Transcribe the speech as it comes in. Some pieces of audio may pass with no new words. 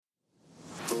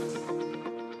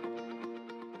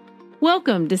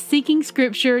Welcome to Seeking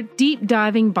Scripture Deep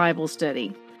Diving Bible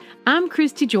Study. I'm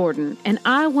Christy Jordan, and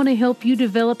I want to help you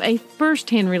develop a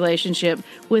first-hand relationship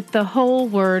with the whole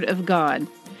Word of God.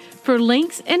 For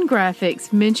links and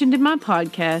graphics mentioned in my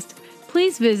podcast,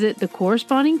 please visit the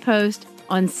corresponding post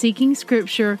on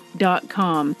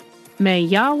seekingscripture.com. May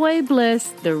Yahweh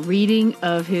bless the reading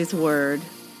of His Word.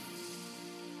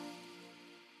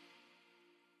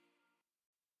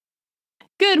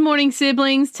 Good morning,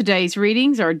 siblings. Today's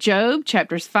readings are Job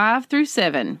chapters 5 through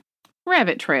 7.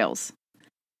 Rabbit trails.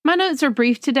 My notes are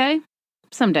brief today.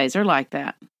 Some days are like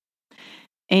that.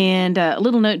 And a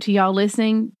little note to y'all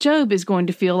listening, Job is going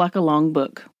to feel like a long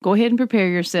book. Go ahead and prepare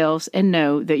yourselves and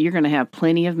know that you're going to have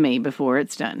plenty of me before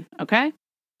it's done, okay?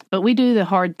 But we do the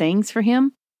hard things for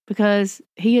him because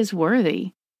he is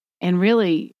worthy. And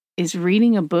really, is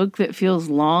reading a book that feels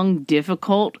long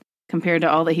difficult compared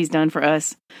to all that he's done for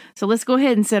us? So let's go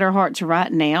ahead and set our hearts right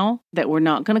now that we're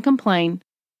not going to complain,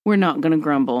 we're not going to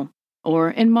grumble, or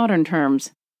in modern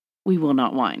terms, we will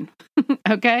not whine.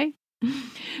 Okay?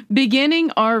 Beginning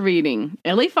our reading,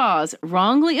 Eliphaz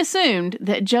wrongly assumed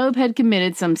that Job had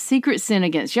committed some secret sin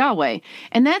against Yahweh,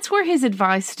 and that's where his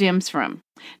advice stems from.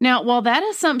 Now, while that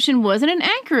assumption wasn't an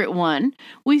accurate one,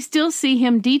 we still see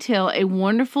him detail a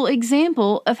wonderful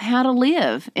example of how to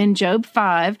live in Job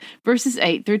 5, verses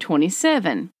 8 through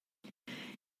 27.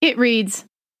 It reads,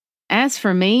 "As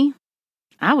for me,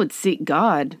 I would seek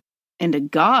God, and to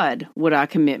God would I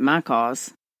commit my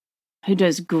cause, who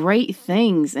does great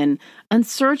things and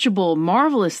unsearchable,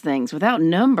 marvelous things without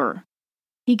number.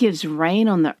 He gives rain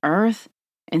on the earth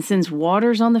and sends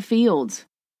waters on the fields.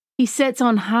 He sets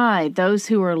on high those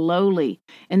who are lowly,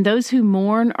 and those who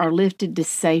mourn are lifted to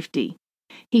safety.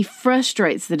 He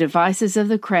frustrates the devices of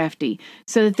the crafty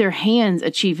so that their hands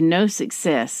achieve no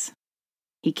success.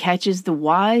 He catches the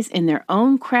wise in their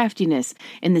own craftiness,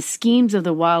 and the schemes of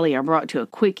the wily are brought to a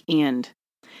quick end.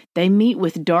 They meet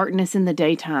with darkness in the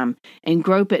daytime and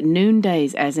grope at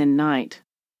noondays as in night.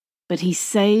 But he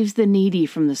saves the needy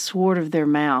from the sword of their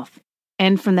mouth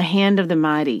and from the hand of the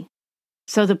mighty.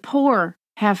 So the poor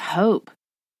have hope,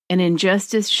 and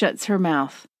injustice shuts her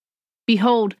mouth.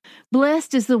 Behold,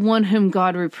 blessed is the one whom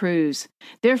God reproves.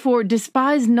 Therefore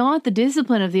despise not the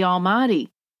discipline of the Almighty.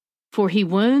 For he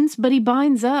wounds, but he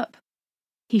binds up.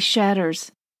 He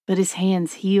shatters, but his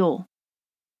hands heal.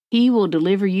 He will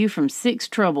deliver you from 6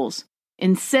 troubles.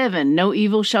 In 7 no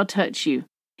evil shall touch you.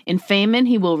 In famine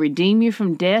he will redeem you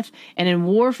from death, and in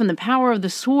war from the power of the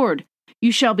sword.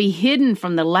 You shall be hidden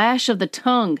from the lash of the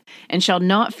tongue, and shall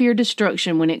not fear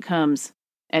destruction when it comes.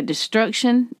 At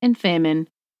destruction and famine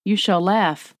you shall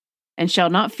laugh, and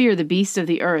shall not fear the beasts of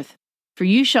the earth. For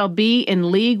you shall be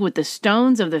in league with the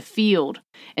stones of the field,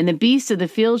 and the beasts of the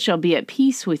field shall be at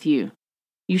peace with you.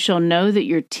 You shall know that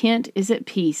your tent is at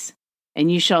peace,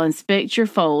 and you shall inspect your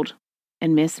fold,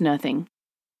 and miss nothing.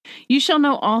 You shall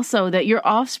know also that your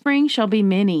offspring shall be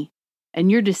many,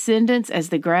 and your descendants as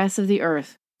the grass of the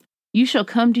earth. You shall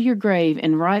come to your grave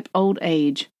in ripe old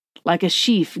age, like a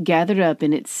sheaf gathered up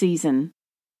in its season.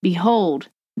 Behold,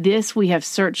 this we have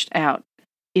searched out.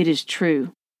 It is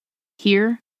true.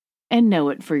 Hear and know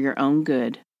it for your own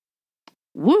good."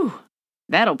 Woo!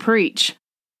 That'll preach.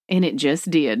 And it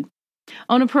just did.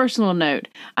 On a personal note,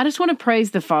 I just want to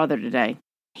praise the Father today.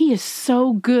 He is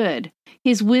so good.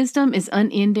 His wisdom is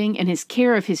unending, and his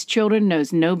care of his children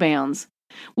knows no bounds.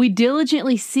 We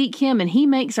diligently seek him, and he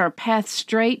makes our path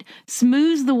straight,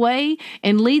 smooths the way,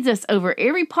 and leads us over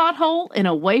every pothole and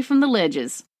away from the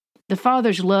ledges. The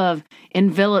Father's love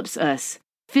envelops us,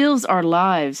 fills our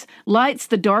lives, lights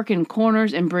the darkened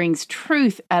corners, and brings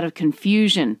truth out of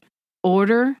confusion,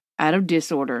 order out of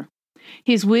disorder.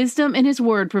 His wisdom and his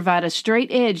word provide a straight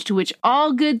edge to which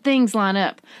all good things line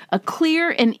up, a clear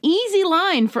and easy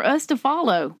line for us to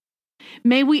follow.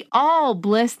 May we all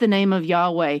bless the name of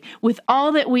Yahweh with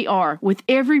all that we are, with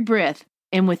every breath,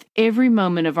 and with every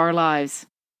moment of our lives.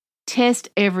 Test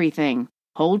everything.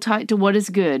 Hold tight to what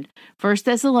is good. 1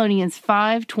 Thessalonians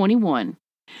 5:21.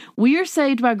 We are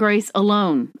saved by grace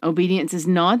alone. Obedience is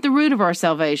not the root of our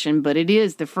salvation, but it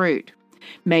is the fruit.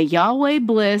 May Yahweh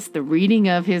bless the reading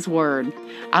of his word.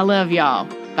 I love y'all.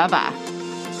 Bye-bye.